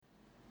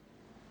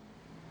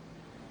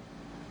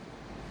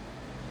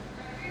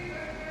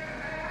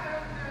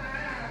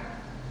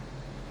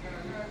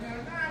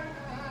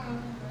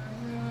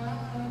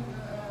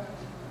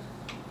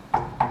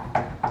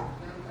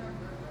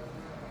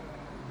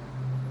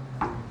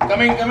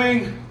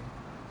Coming.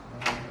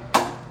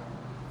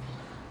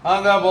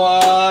 Anga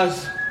boss.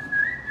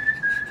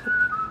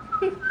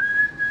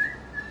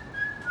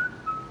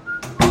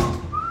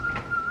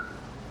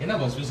 என்ன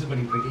boss whistle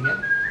பண்ணிட்டு இருக்கீங்க?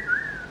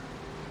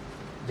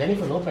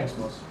 Jennifer no pants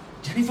boss.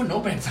 Jennifer no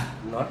pants.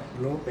 Not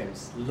no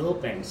pants, low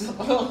pants.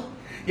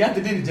 ஏன்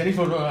திடீர்னு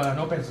Jennifer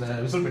no pants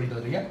whistle பண்ணிட்டு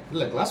வரீங்க?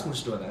 இல்ல கிளாஸ்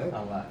முடிச்சிட்டு வரேன்.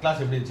 ஆமா கிளாஸ்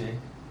எப்படி இருந்துச்சு?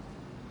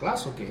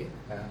 Class okay.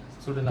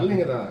 Student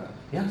Pulling it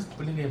yeah,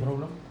 pulling a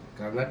problem.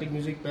 Carnatic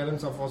music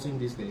parents are forcing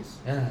these days.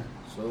 Yeah.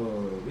 So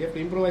we have to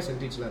improvise and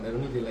teach lah.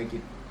 Only they like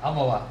it.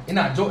 ஆமாவா என்ன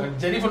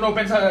Jennifer no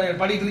pants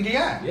படிட்டு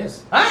இருக்கீங்க? Yes.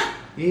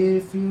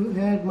 If you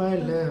had my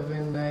love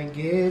and I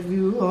gave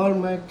you all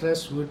my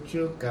trust, would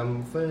you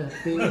comfort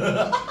me?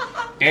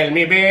 Tell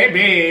me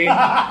baby.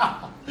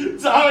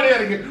 சாவடியா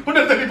இருக்கு.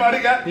 உன்ன தள்ளி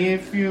பாடுங்க.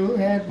 If you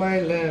had my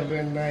love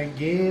and I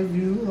gave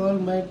you all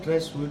my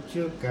trust, would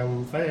you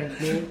comfort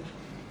me?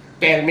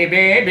 Tell me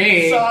baby.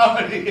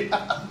 சாவடியா.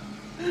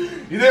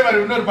 இதே மாதிரி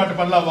இன்னொரு பாட்டு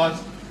பண்ணலாம்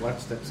pass.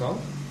 What's that song?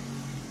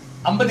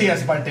 50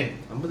 years பாட்டு.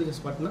 50 years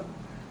பாட்டுனா?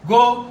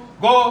 Go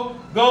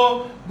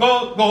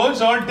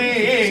shorty,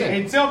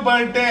 it's your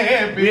birthday,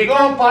 we go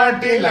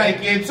party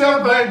like it's your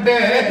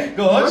birthday.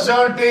 Go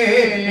shorty,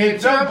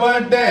 it's your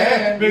birthday,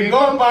 we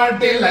go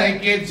party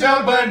like it's your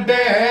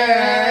birthday.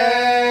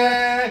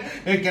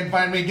 You can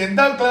find me in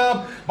the club,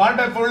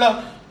 wonderful love.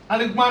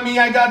 Look, mommy,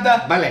 I got the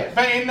ballet.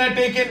 Pain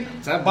taking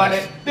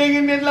ballet.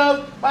 Taking in love,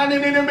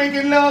 finding in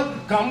making love.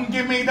 Come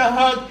give me the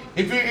hug.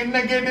 If you're in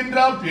a getting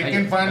drop, you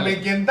can find me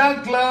in the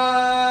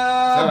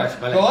club.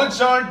 Go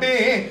shorty,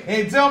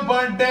 it's your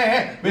birthday.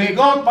 We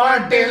go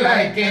party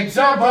like it's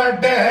your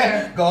birthday.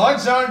 Go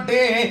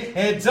shorty,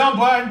 it's your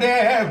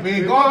birthday. We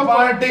go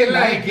party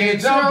like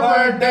it's your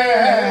birthday.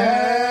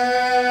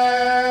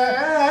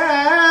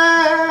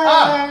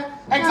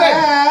 Excellent,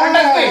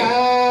 fantastic.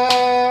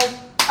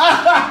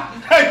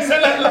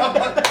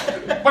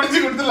 படிச்சு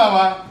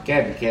கொடுத்துலாமா?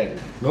 Can.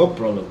 No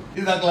problem.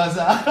 இதான்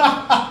கிளாஸா?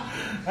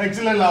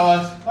 Excellent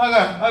லாவாஸ். வாங்க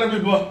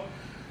ஆரம்பிப்போம்.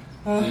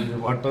 இது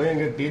மட்டும்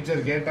எங்க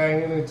teacher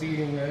கேட்டாங்கன்னு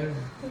வச்சுக்கீங்க.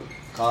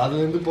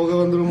 காதுல இருந்து போக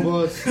வந்துரும்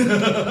boss.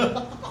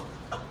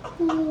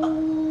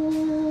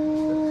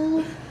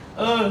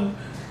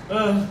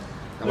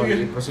 Okay,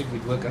 proceed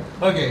with work.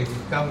 Okay,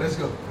 come let's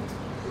go.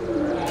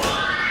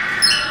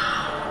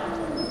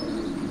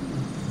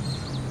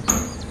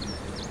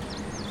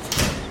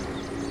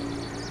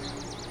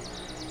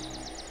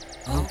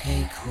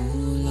 Okay,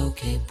 cool,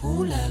 okay,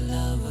 pula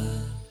lover.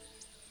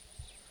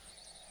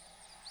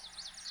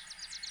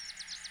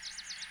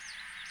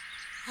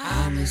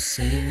 I'm a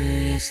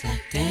serious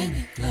like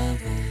Danny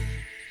Glover.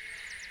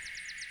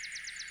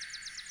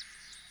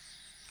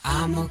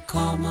 I'ma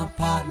call my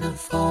partner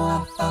before I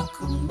fuck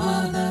her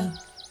mother.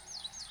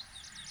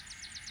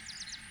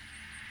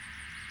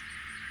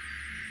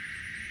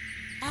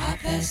 I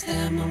pass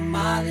them a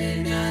Molly,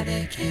 now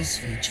they kiss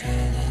each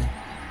other.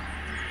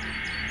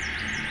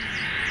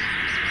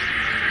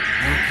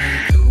 Okay,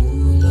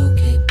 cool,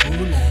 okay,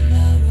 pula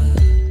lover.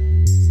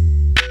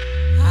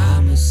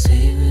 I'm a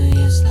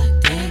serious like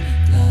Danny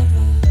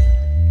Glover.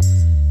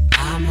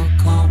 I'ma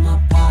call my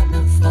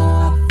partner before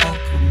I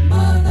fuck her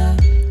mother.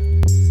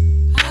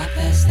 I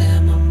pass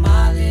them a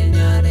Molly,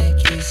 now they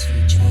kiss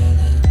each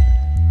other.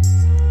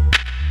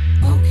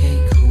 Okay,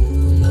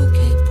 cool,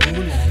 okay,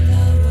 pula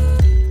lover.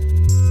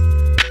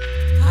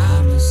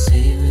 I'm a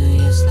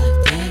serious like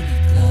Danny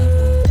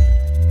Glover.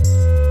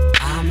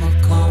 I'ma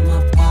call my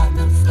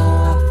partner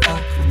before I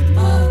fuck her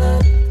mother.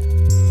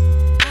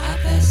 I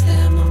pass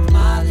them a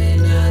Molly,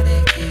 now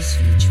they kiss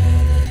each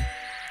other.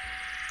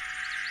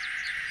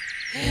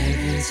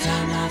 Every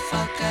time I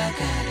fuck, I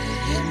gotta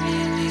hit me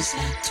at least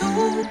like 2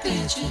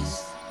 bitches.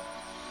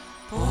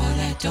 Boy,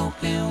 that dope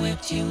been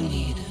whipped, you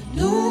need a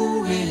new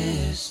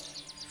wrist.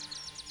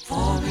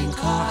 Foreign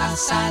car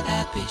outside,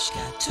 that bitch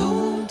got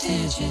 2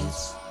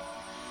 digits.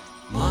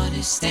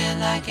 Money stand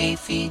like 8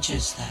 feet,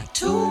 just like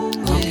 2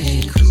 midgets. Okay,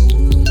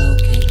 cool,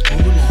 okay,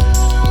 cool,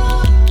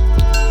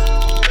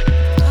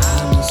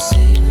 I'm a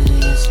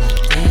serious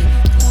like Danny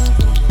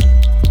Glover.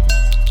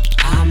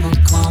 I'ma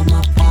call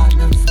my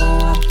partner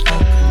before I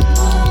fuck her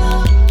mother.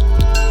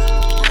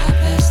 I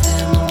pass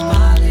them a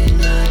Molly,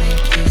 now they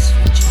kiss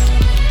each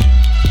other.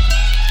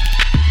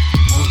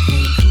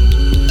 Okay,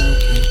 cool,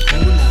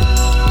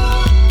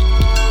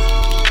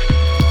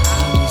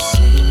 I'm a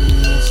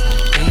serious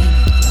like Danny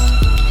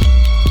Glover.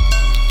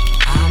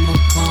 I'ma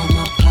call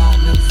my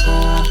partner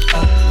before I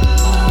fuck her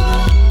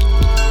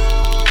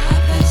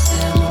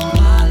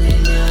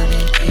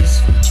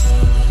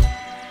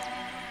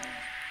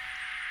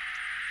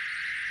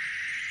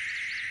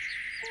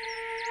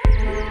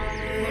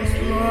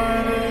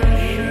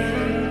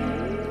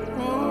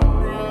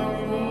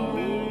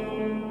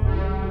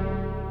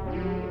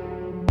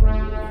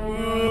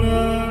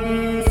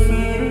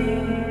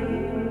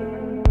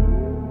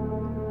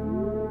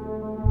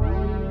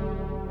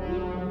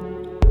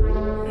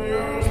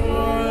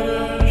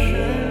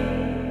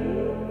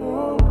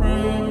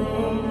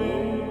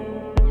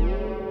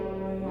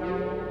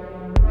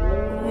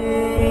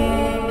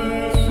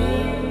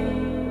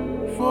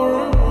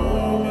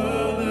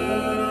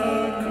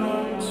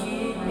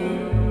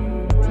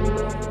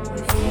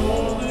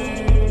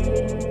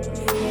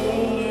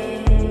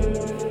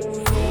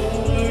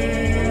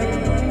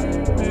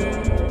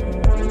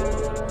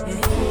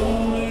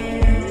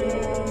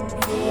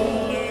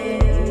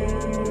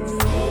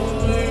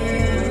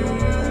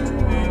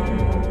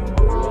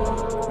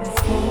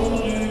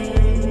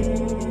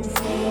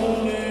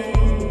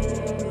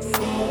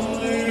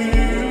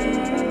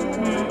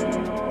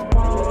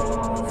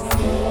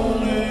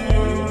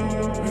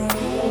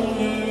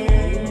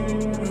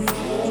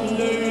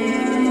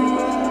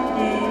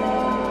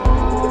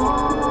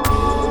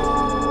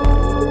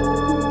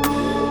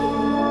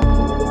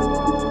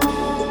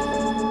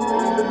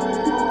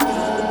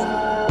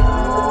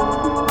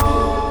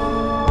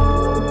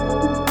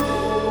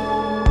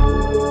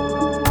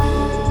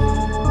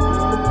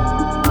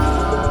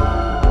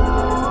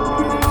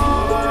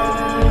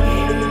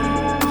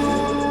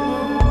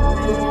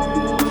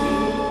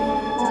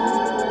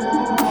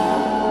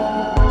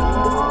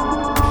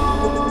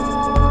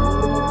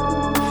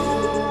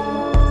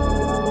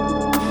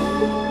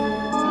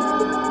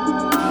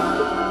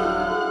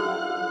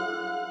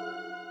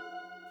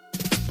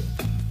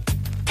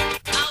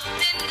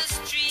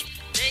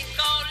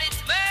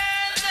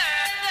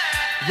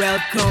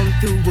Welcome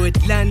to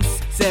Woodlands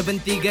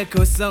 730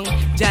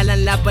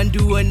 Jalan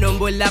 82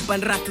 nombor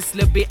 800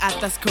 lebih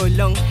atas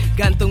kolong.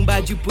 Gantung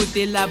baju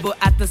putih labu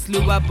atas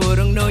luar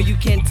borong. No you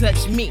can't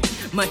touch me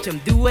macam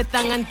dua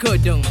tangan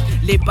kodong.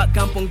 Lepak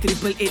kampung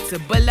 888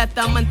 sebelah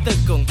Taman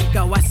Tekong.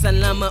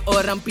 Kawasan lama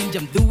orang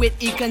pinjam duit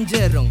ikan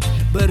jerong.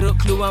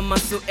 Beruk keluar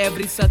masuk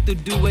every 1-2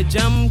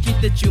 jam.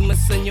 Kita cuma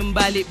senyum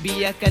balik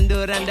biarkan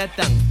dorang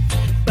datang.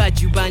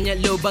 Baju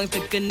banyak lubang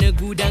terkena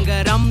gudang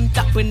garam.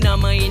 Tak pernah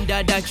main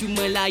dada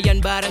cuma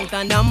layan barang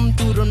tanam.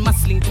 Turun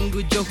Masling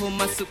tunggu Johor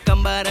masukkan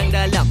barang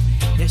dalam.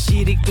 Yang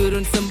syirik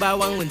turun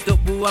Sembawang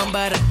untuk buang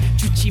barang.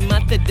 Cuci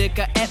mata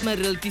dekat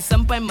Admiralty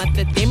sampai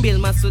mata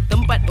tembel. Masuk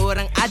tempat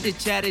orang ada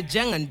cara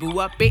jangan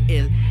buat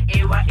PL.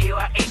 Ewa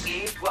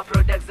buat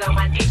produk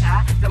zaman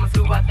AI. Zaman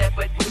suat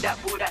dapat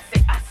budak-budak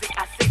asik.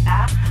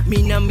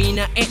 Mina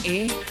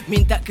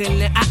minta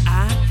kena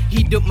AA.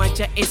 Hidup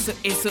macam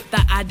esok-esok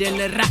tak ada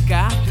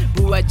neraka.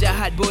 Buat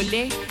jahat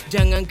boleh,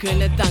 jangan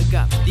kena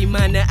tangkap. Di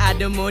mana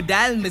ada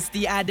modal,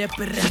 mesti ada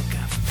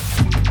perakap.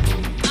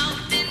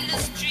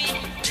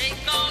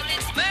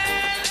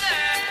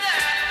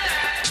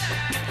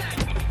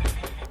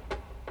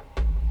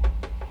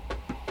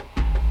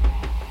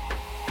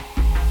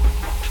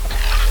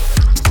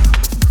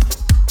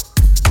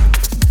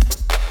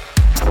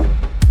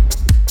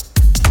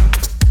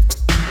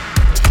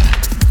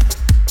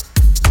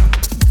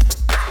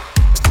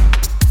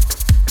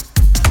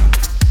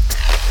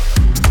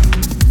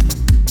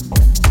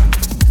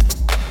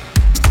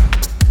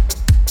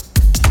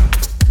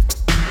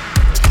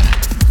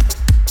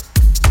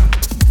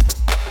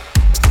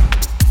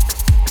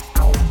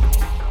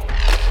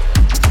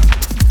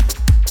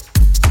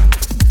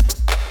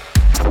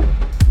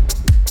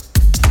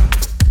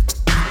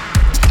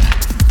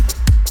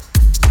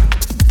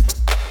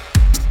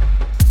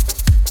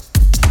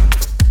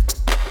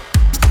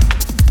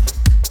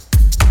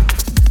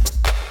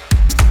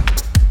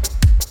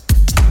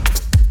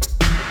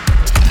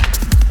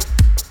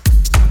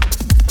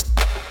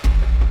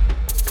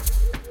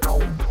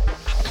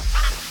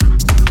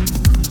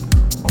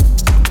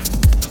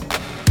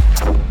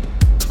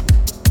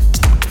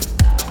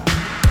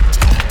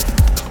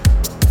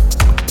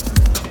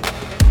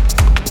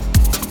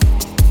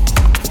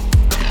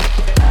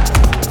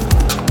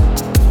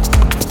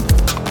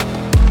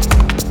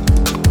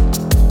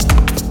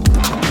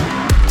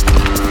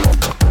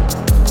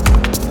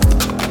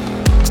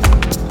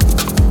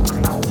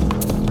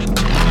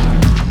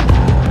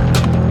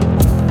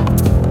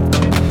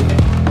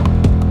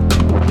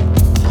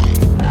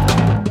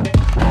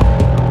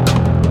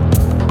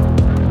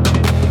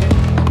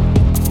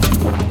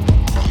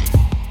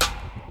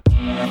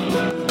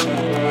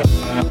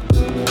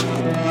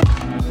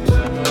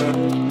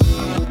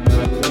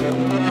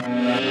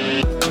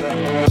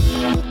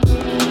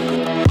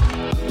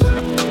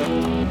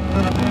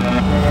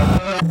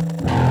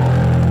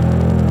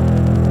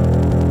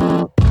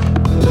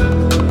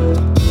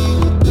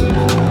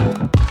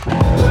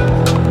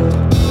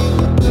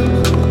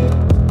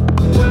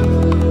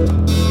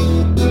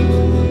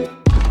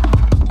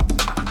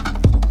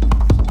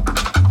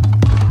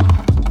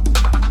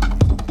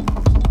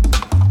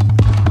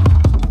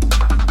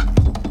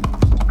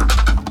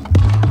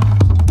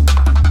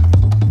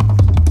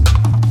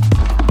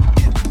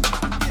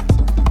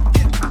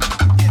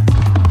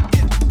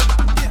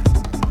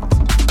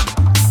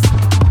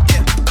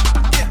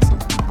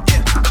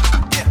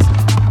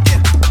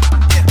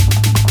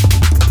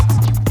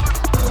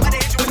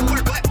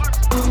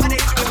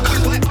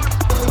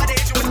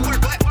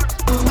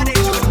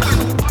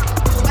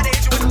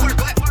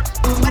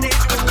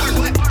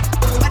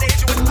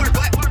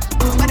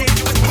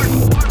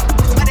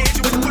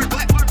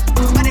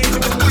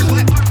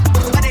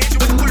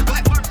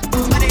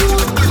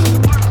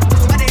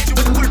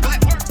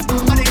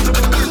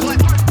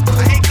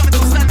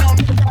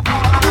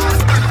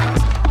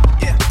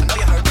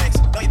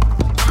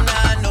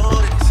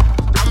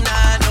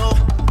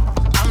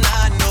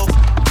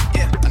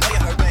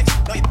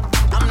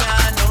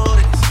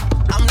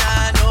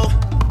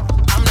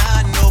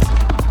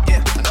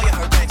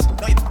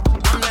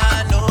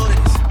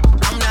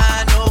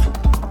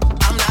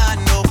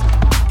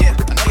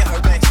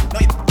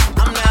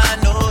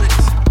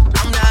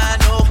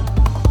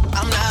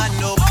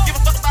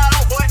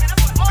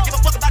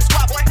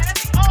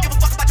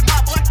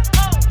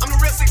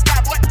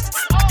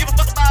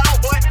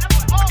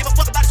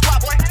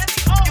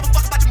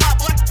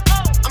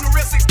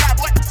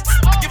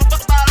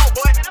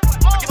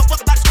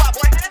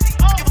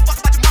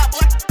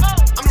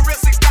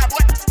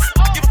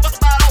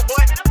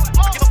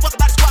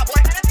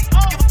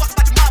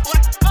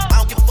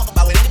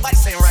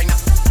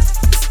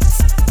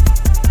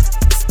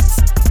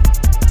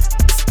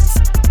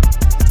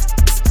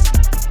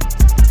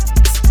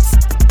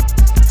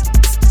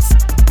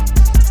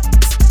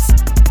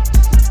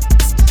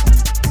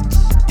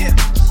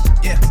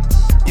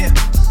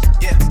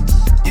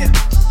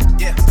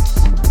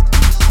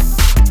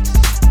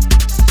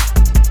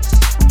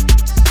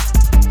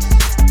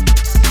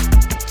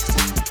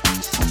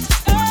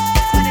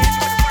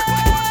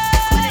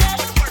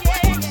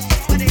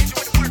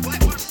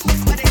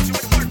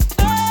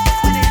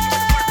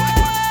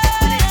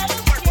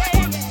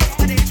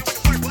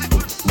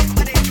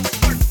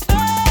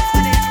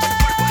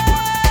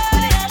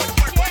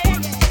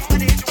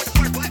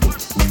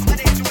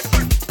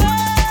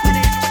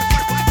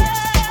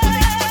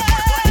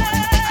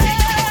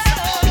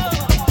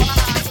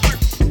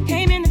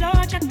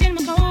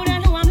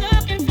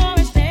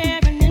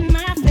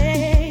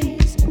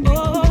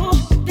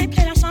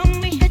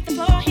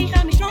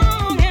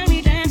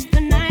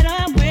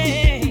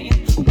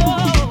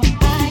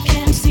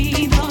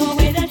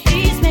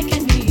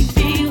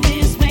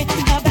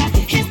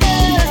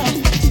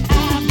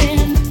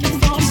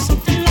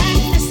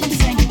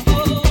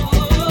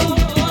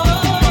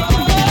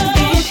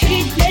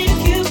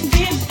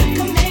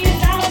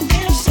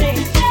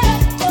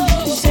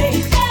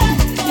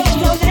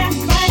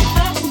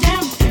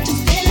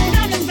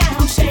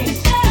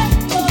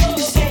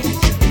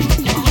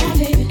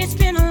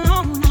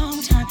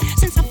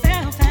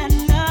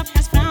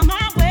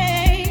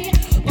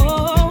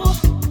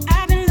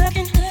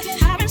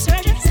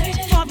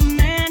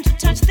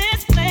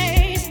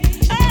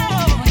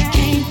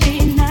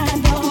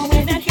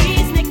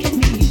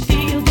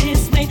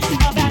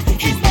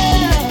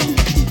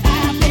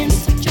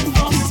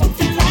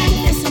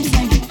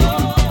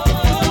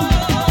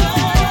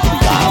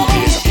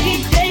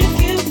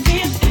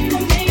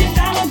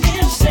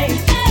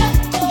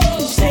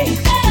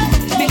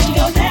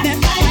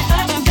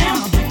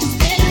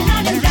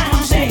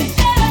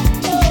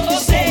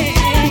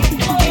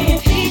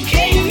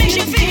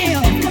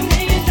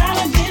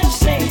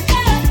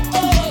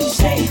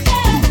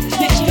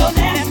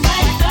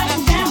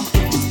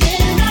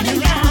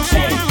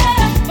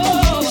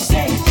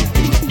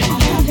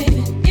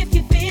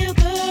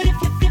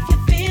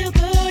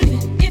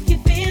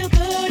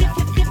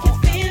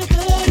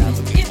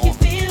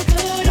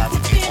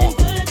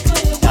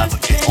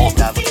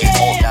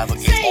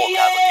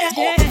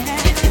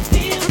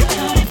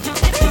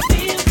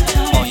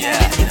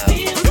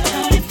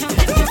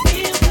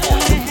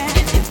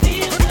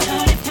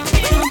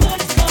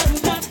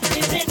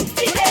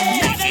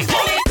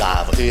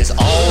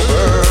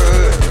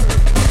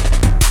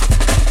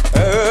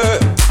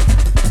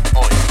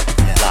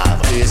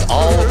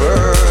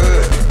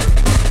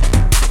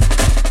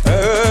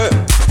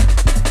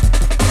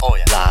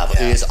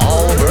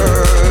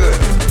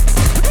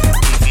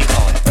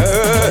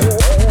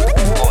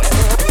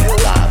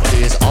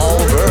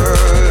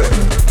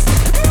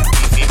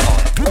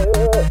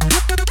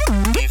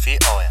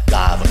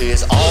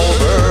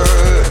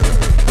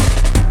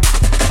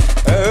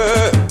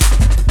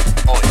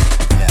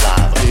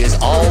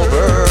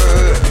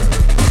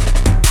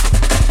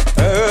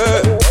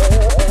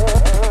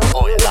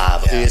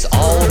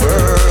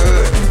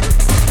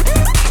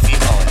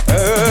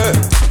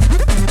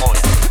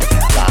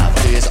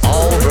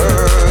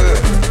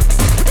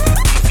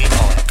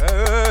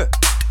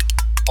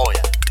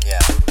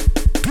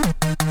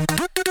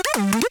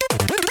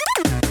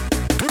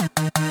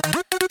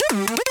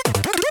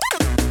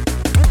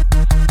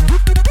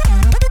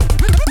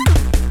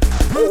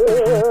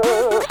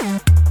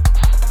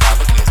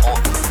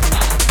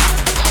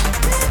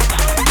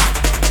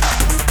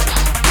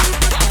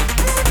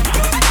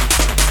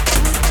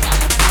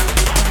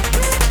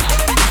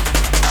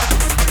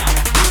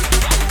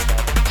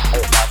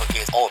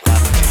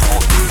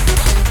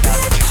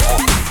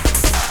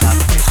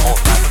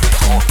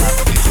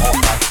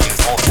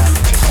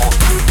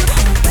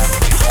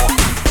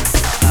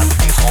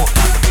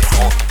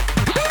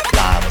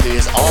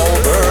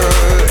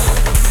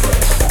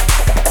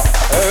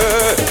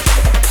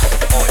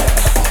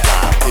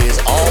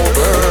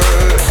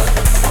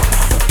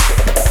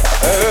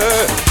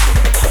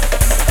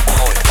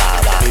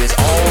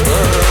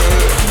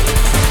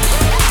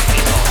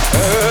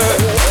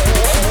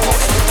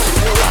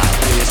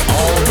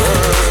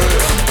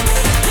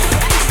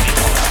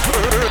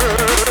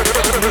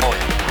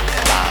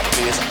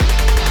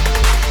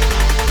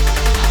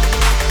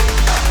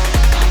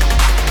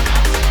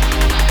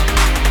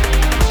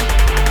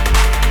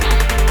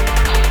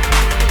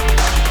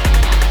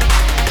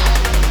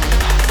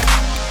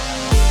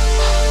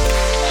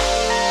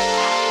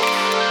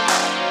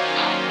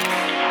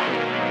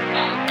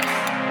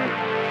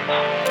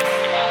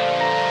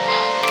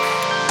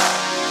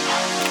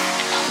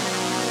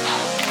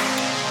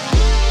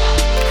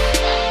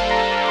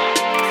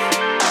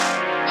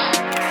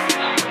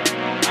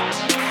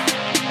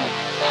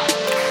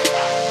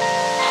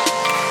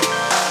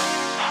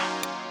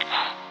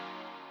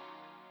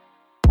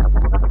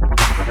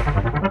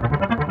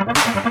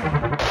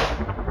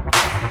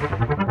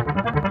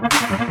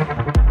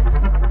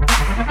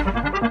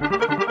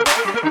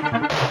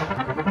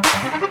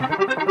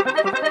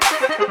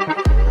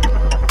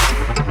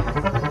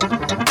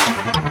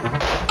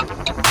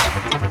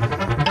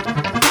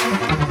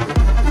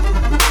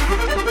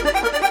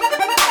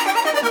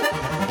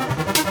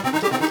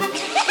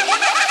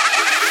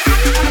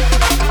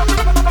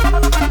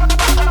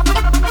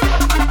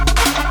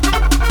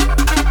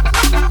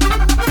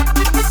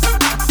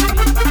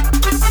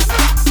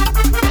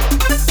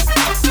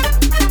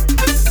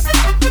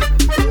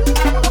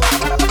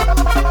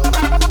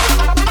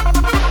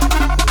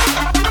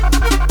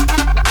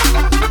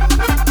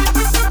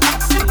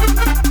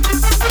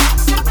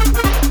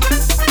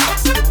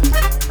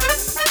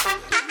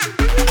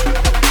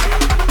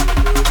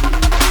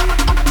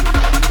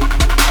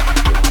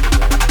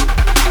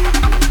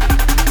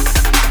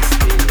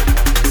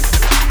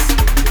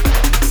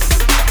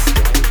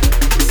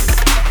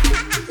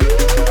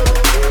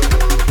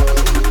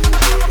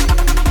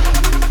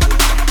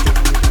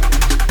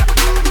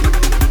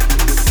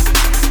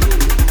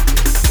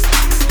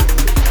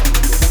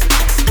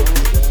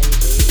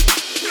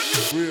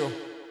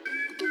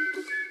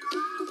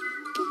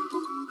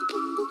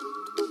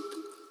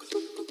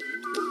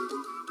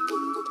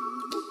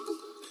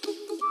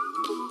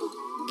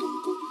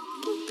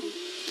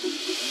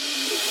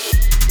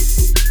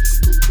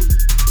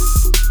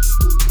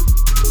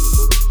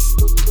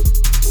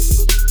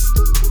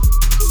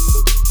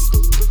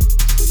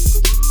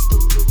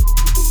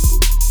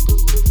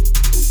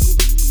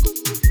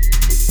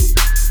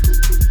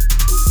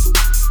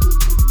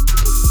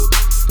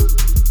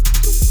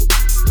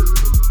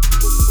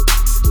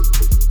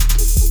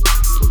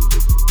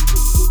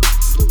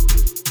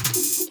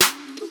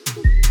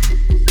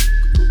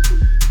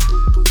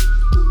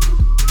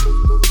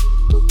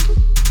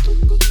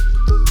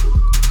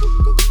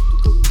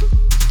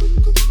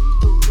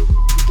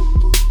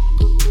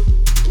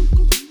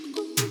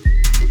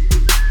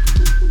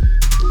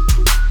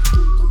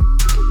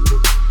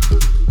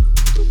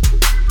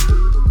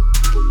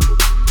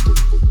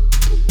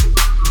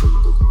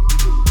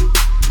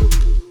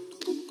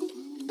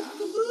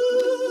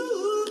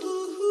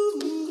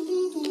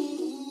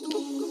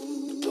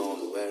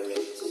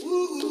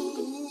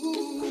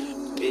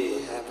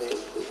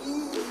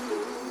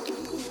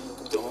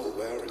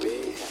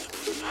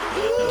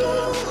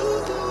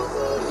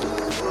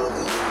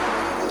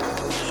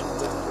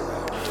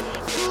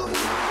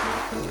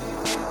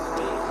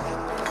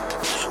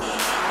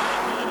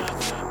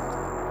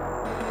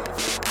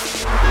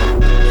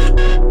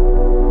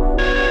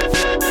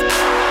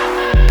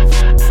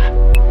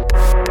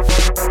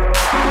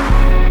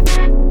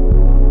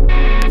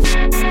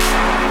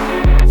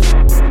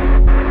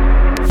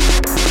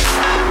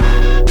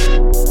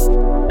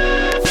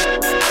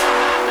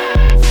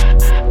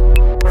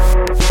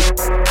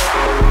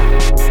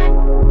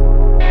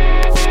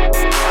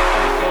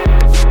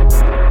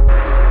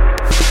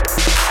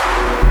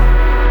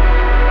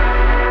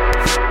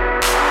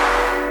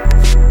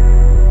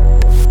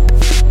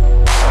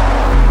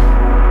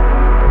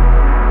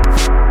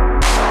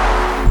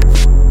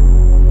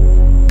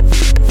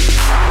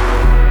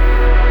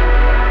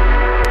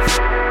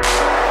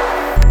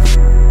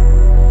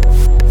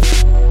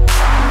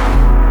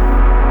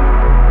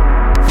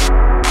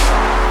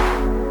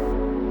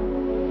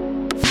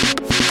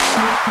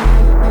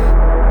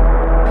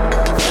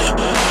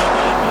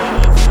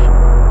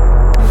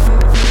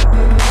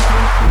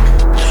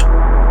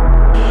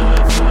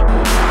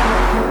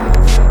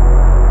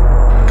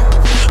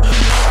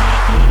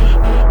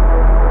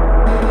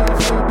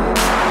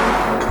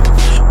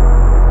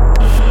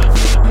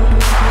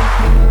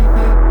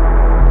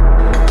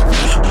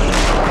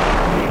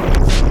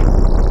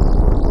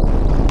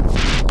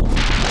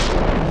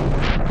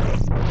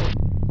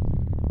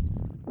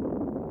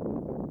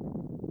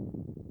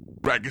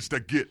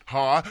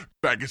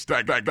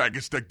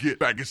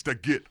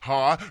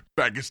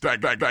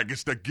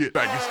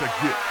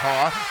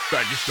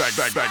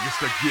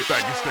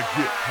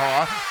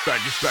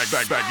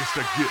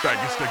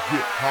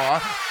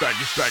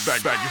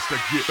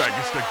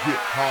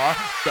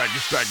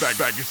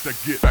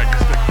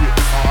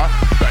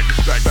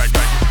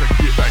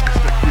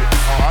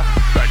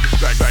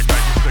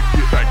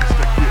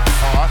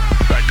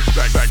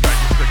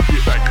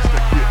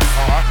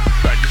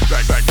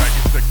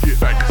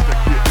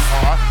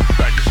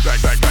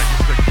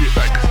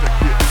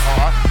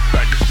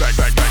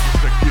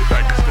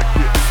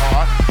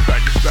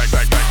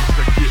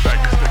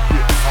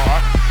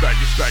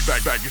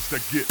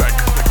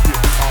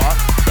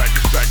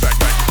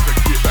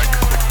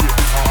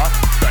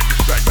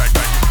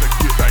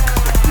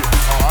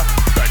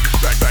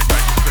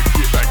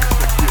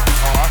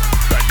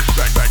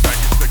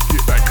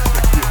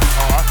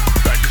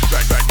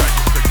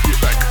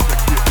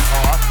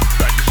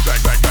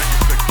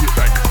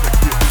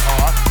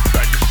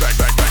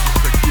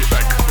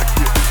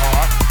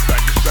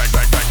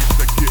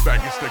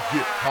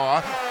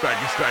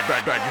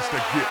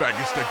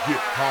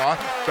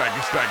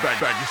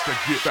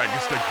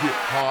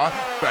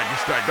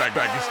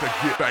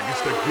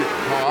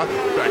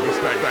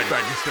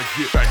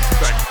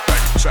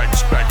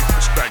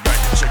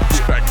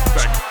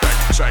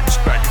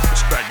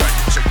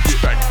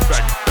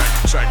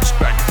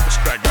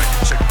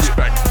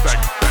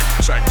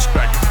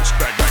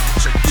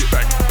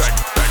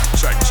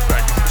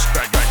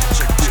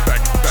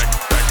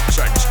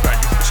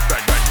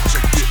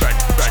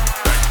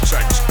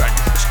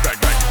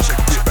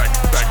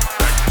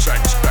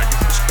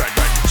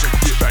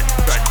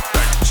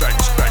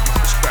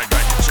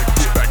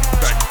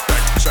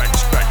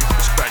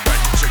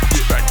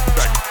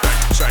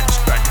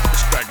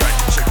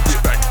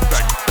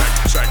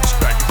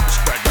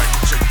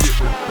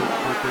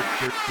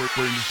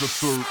 the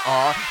third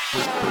eye.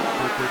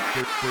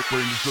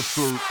 Brain is the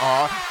third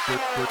eye.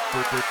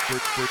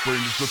 Brain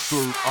is the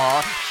third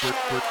eye.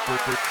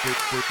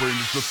 Brain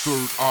is the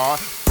third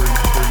eye.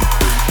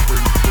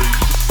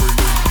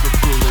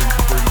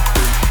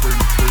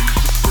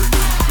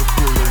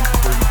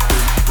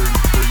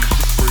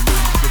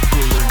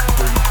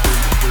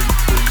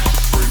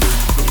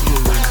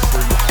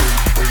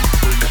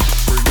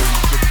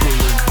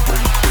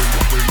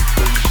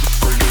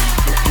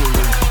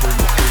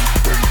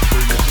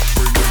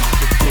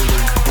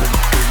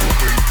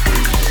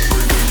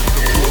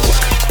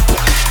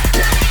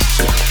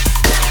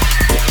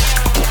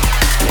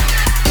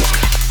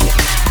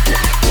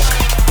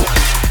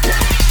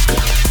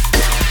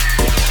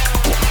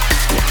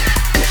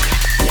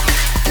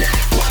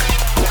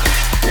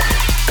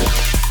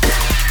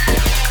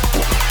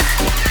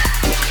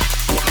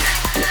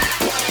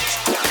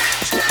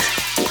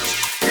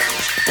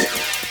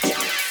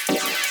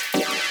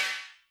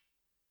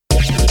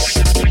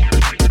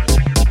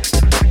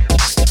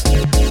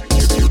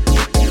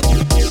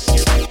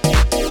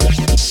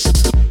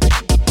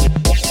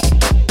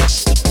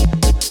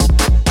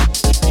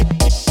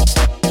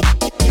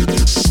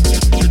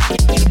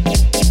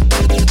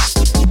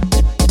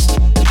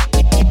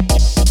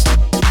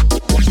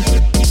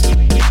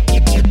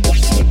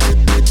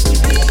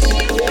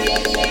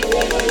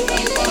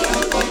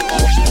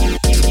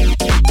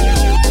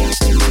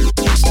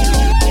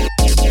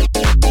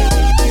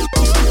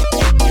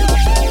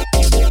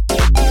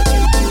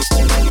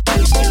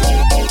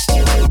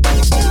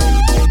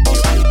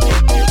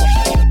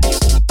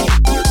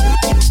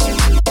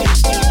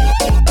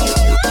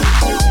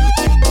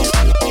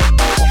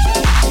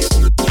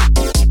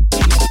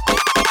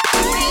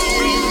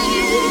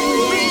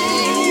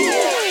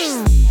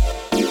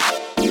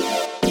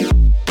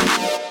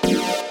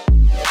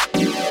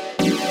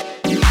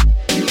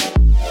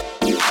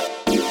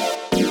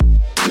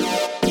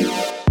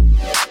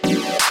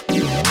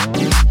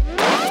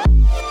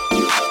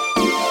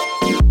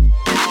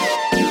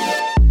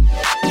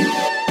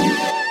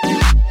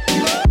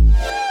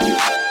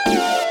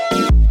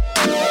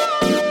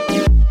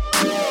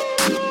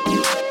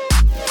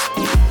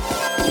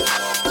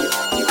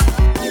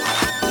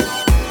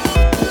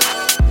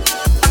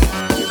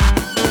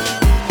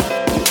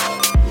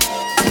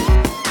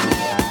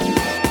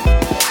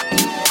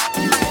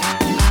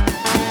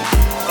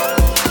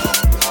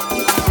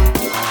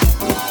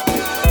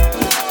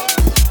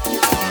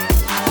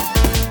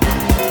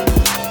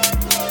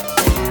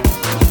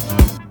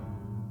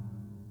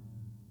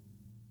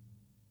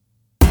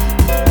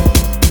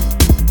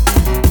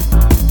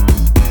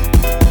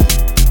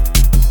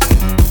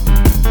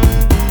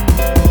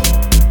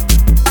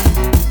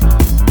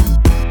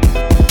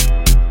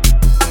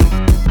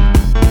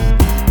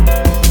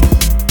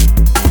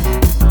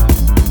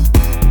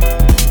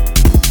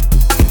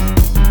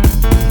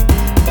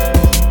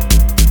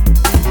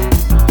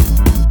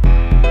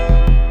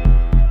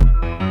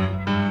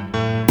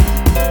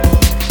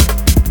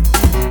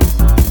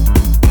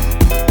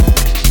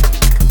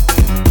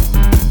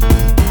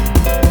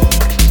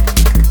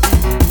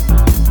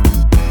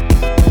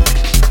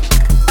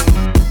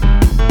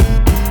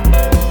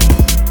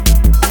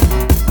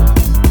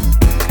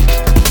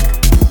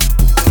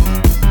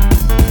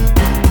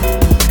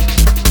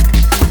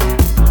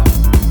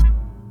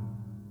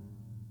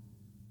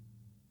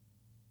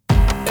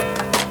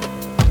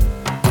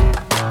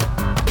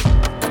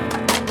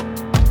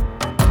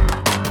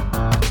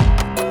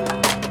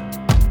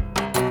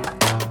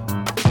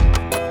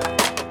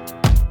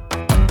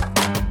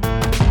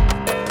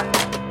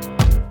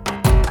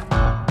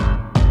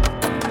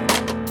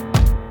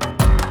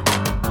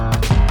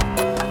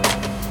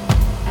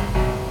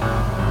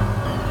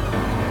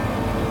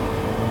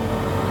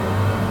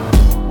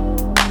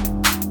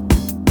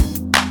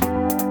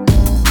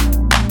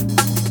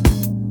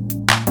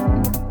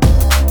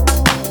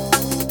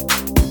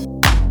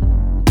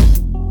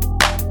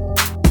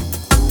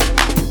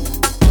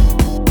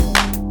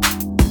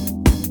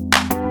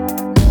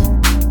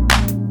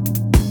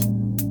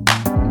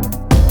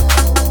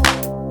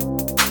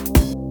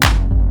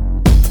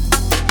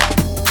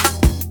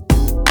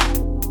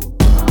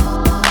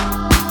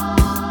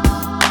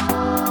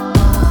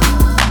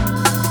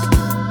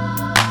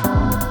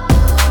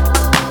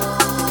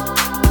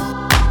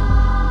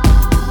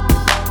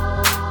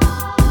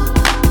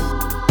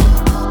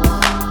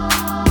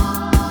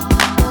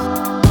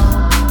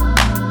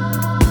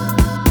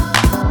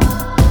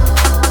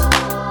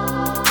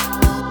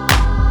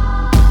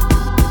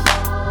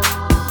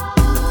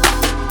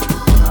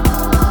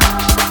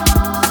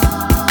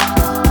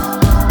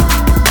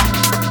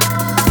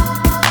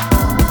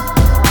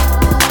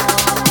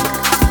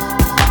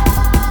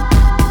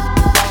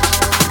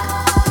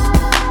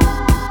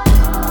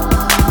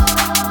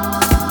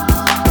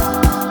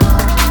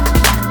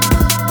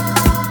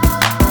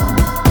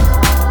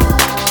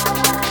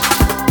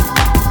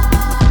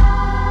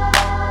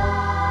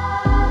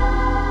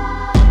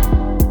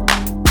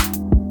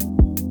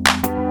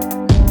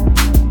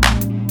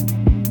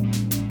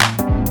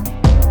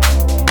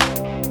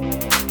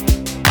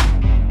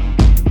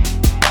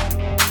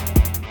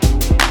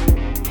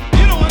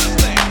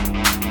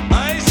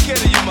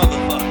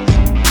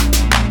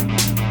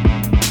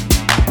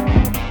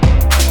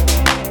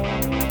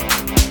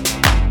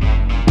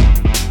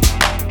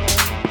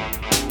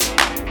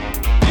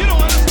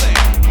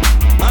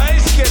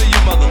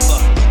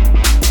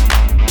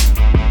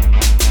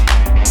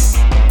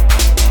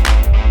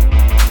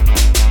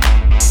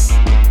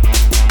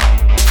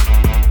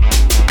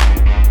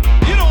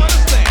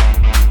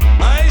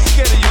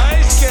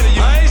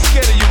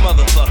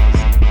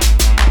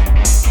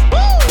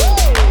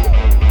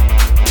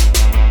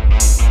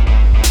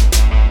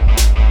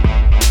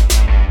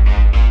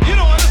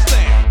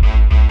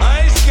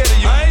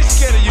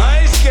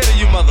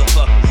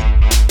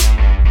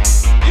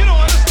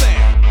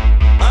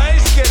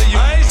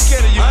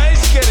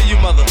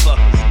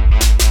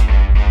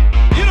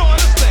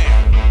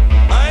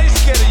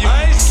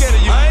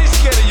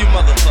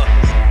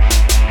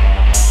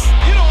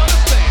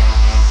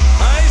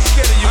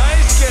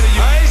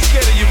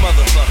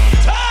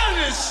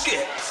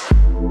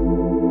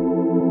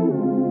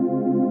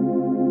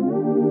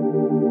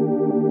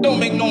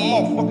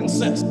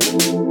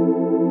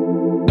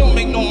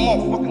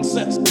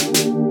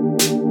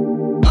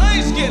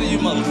 scared of you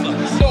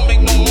motherfuckers. Don't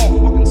make no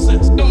more fucking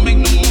sense. Don't make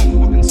no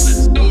more fucking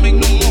sense. Don't make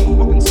no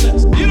more fucking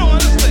sense. You don't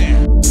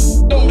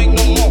understand. Don't make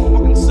no more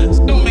fucking sense.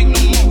 Don't make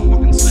no more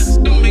fucking sense.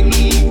 Don't make no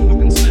more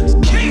fucking sense.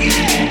 Don't make no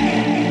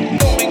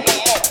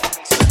more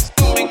fucking sense.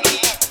 Don't make no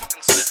more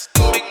fucking sense.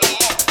 Don't make no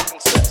more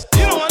fucking sense.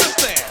 You don't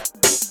understand.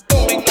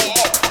 Don't make no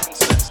more fucking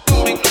sense.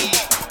 Don't make no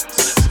more fucking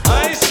sense.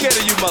 I ain't scared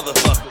of you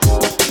motherfuckers.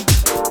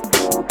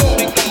 Don't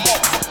make no more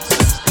fucking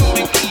sense. Don't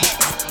make no more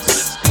fucking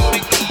sense. Don't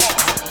make no more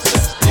fucking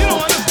sense. You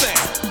don't understand.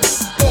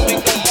 Don't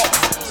make no more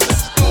fucking sense.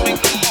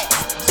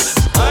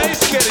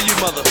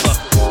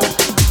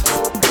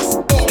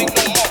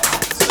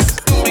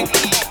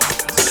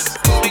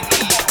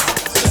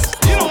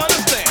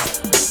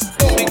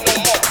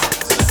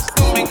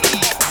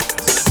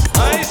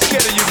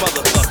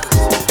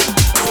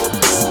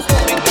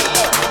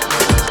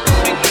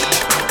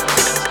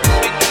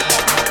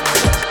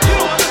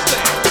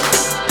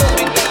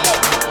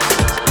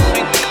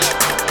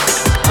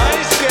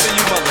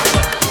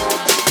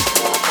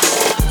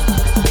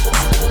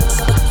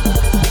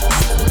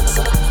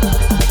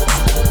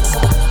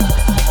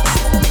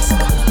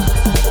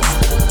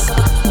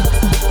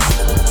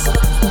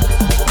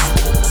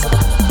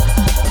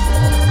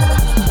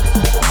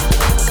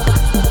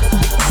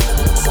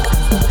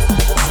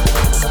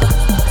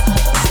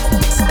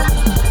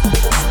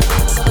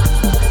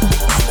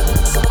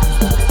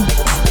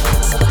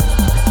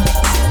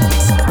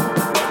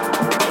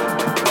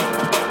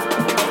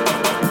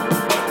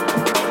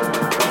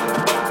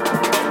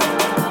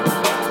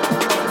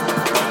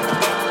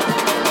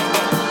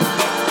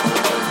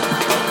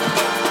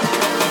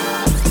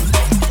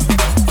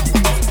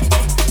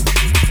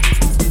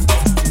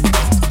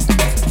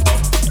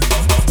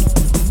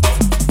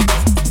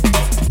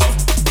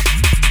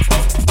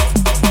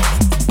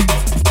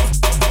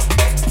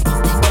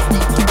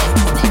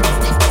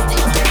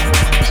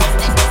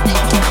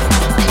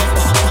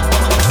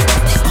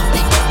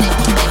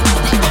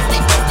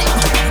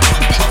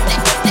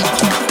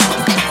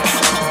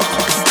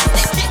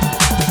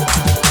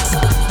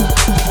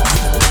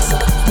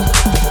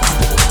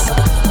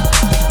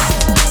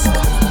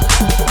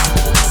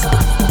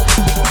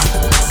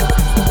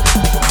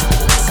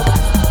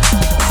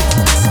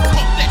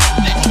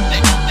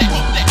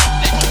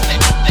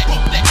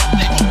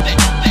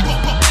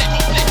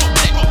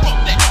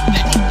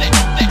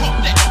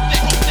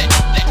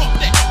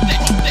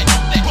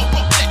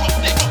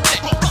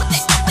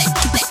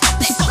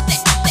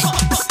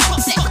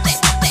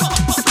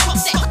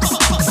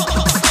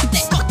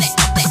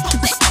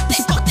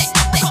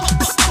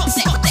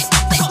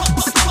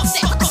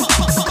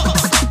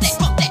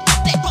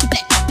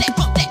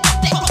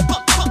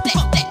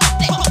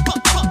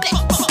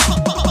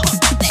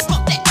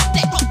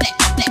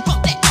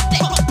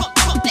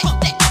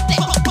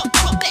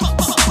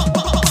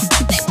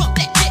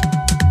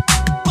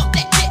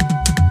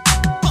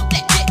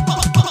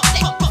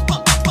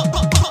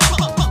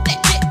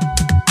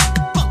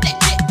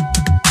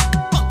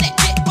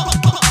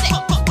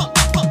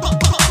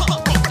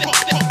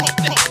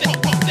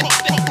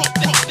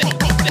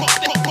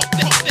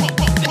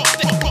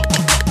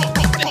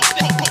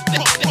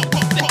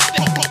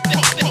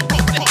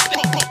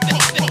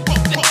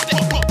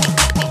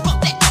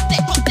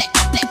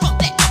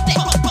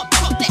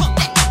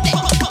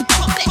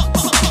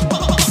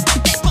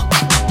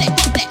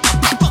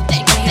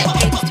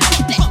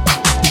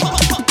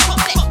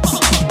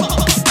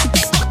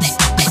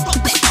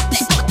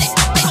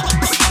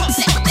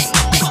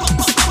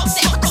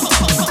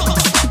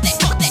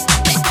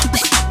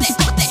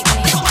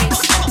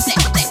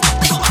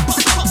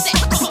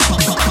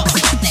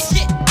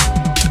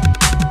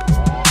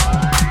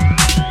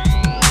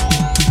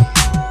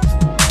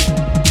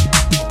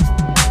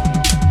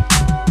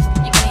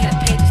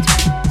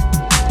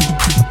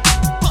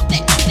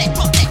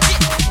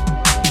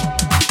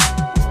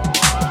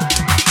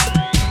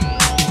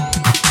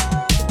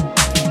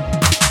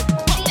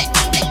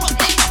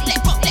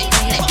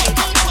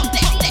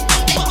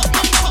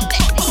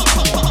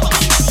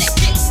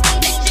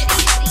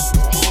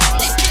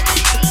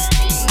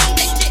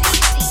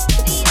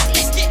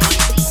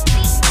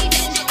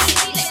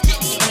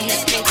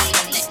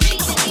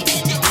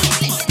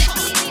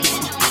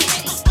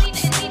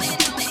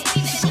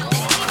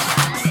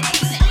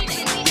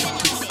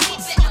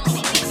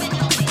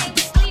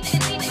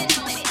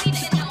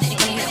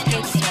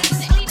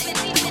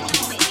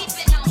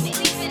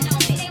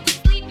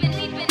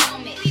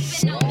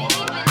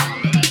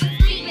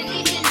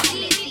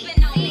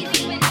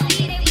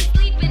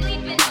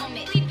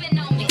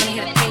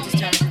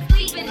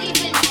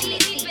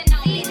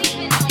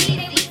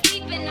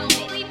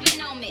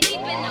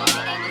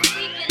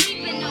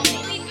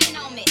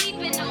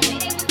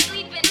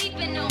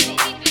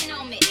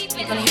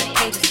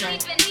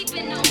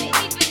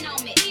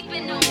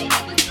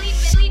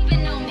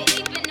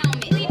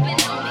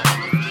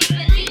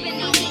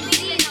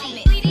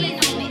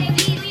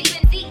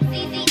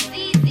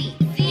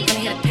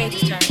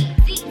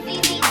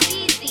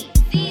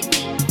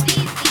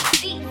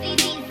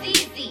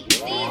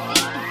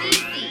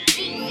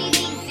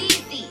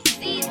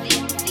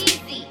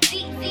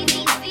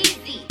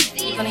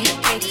 gonna hear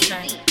the pages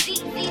turn.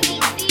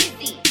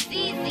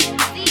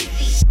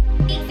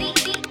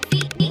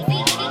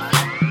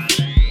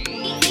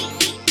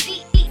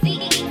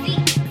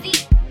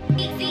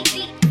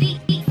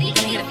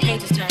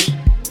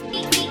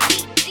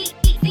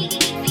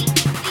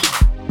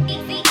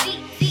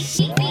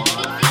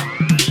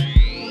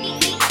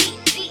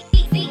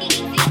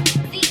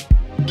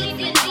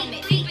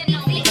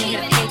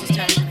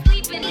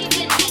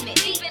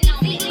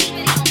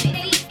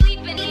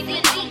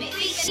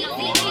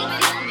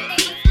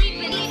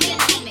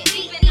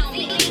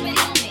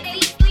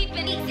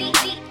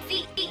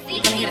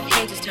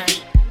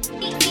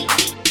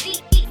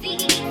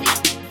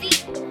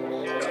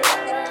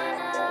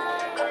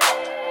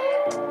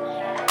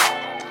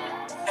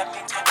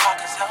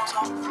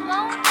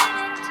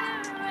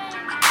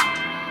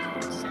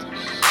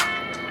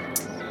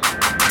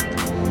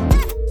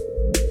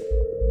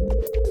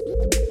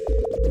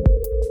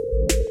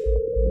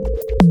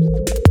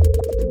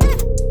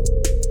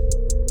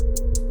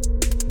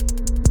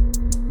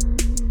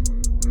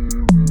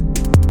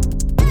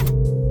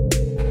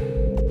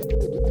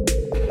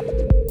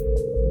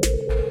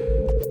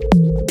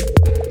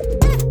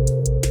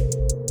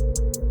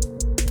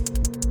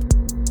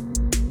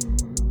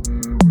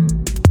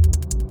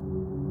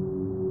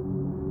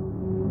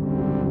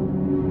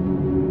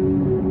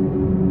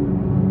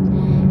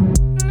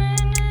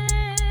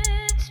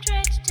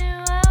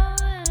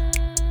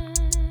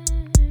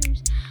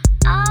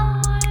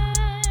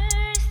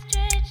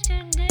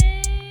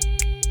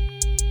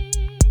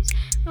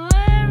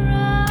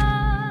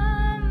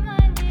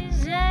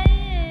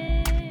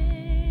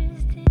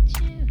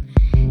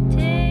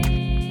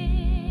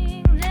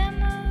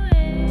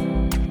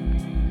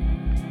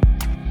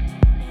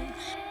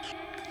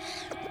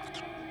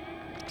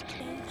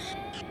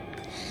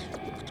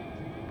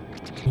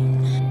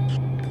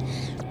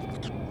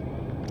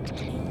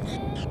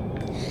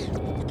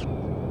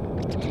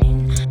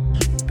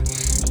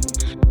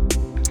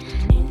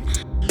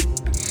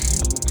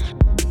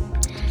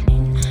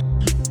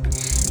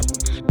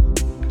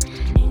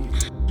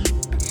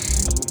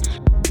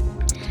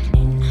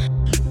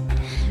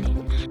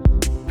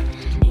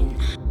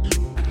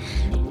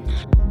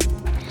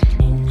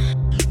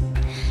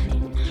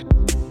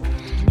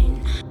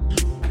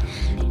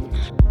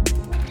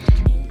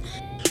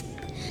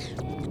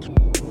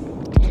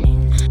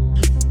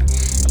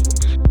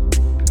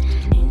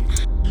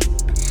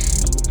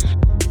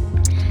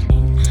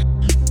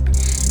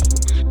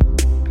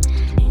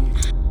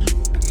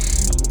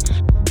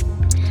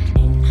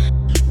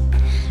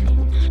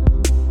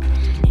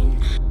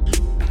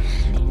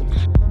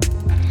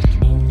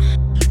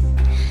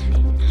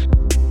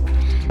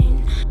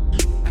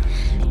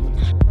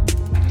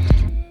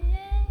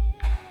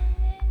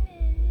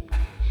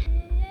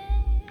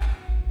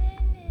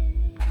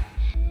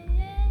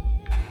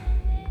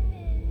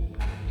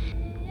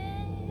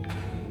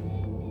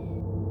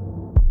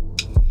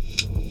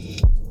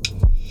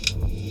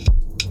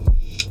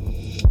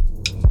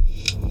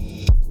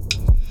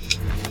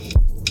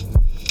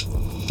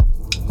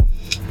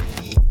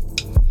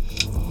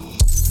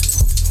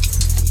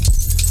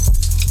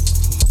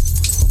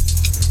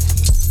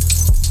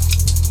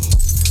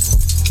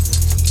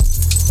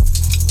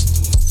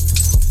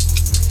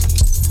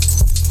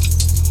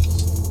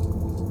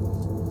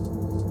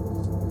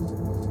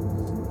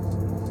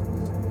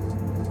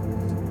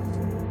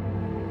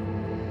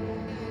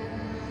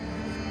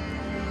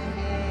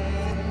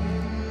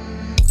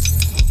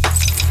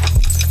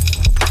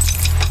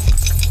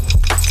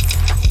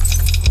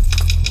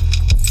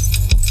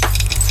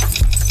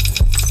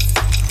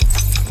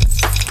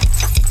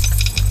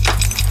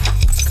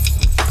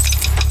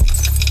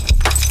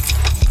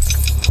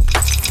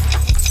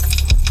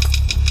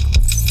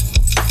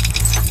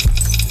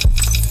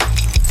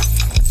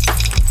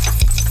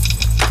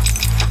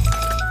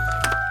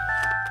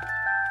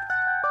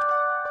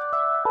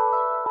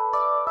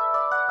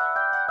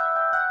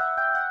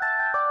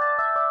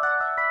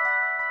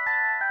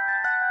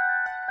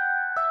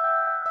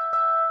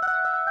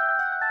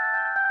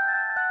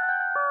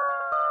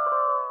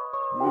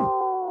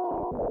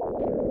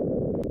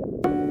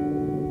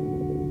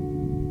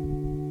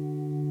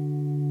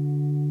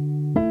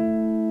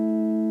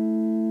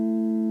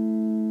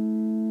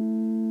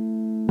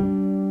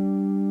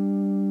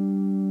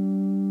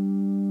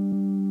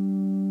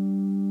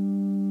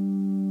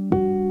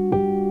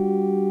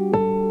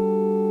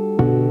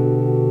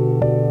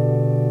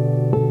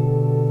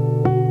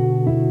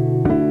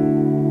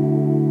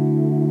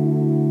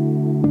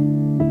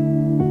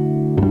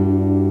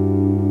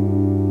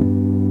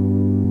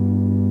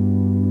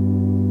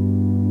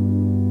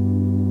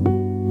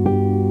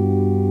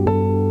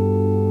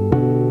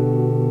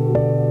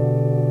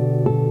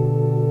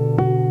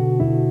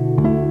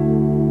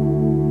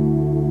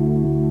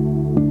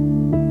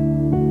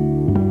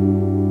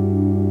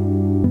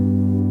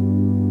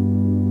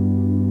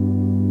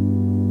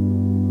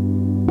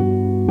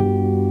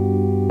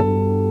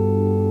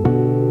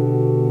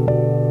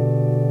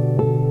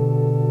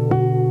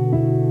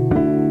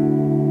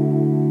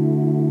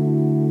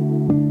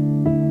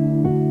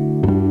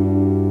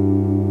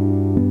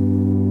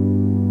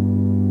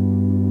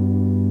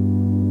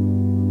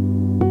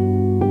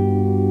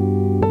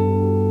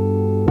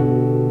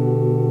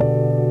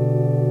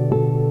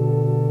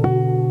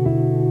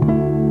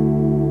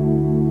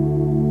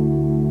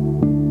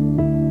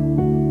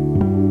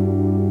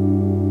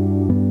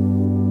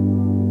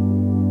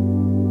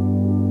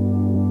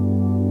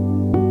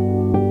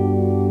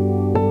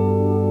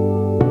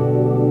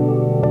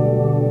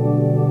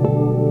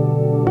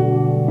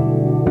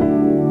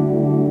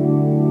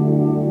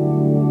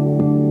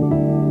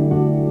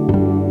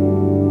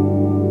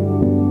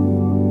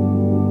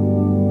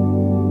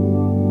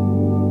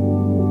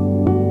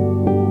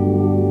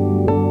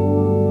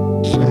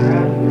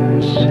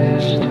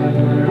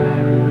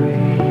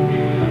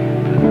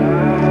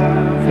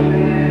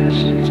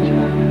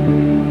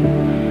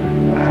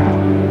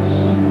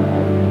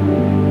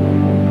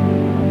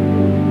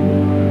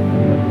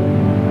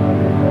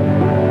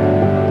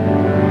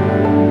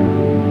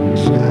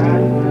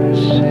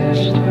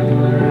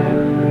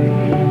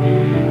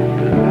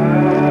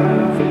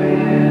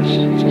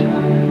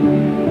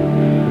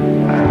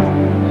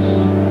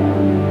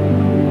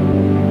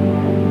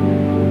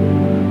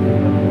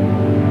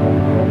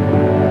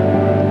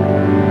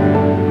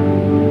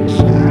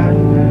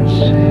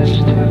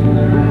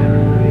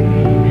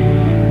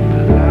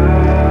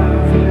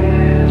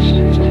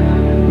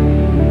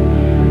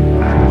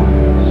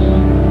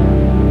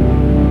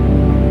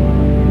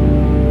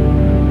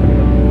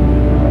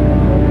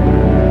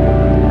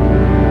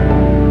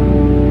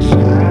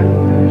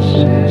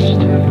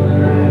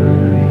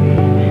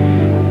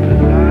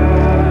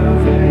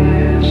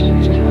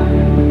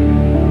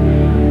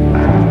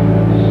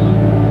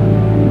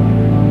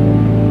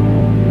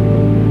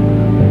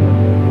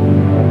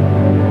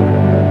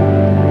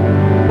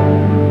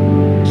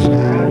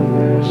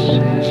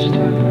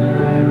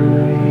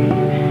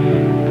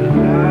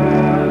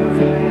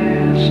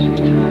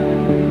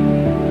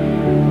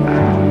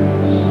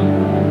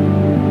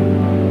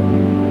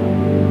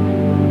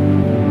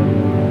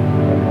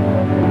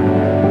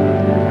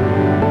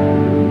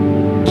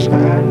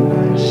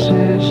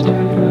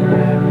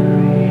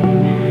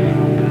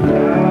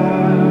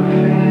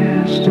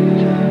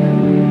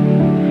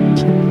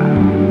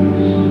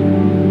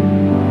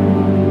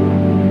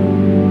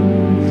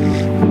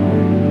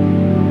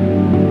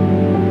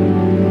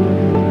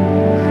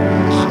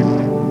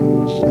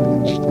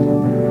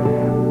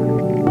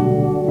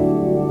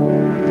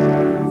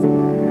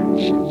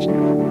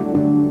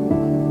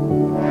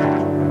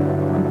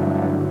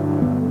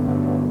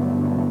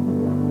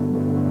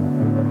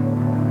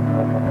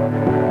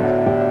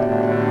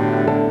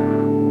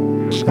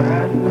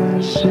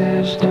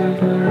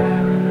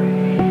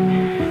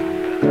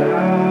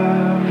 love.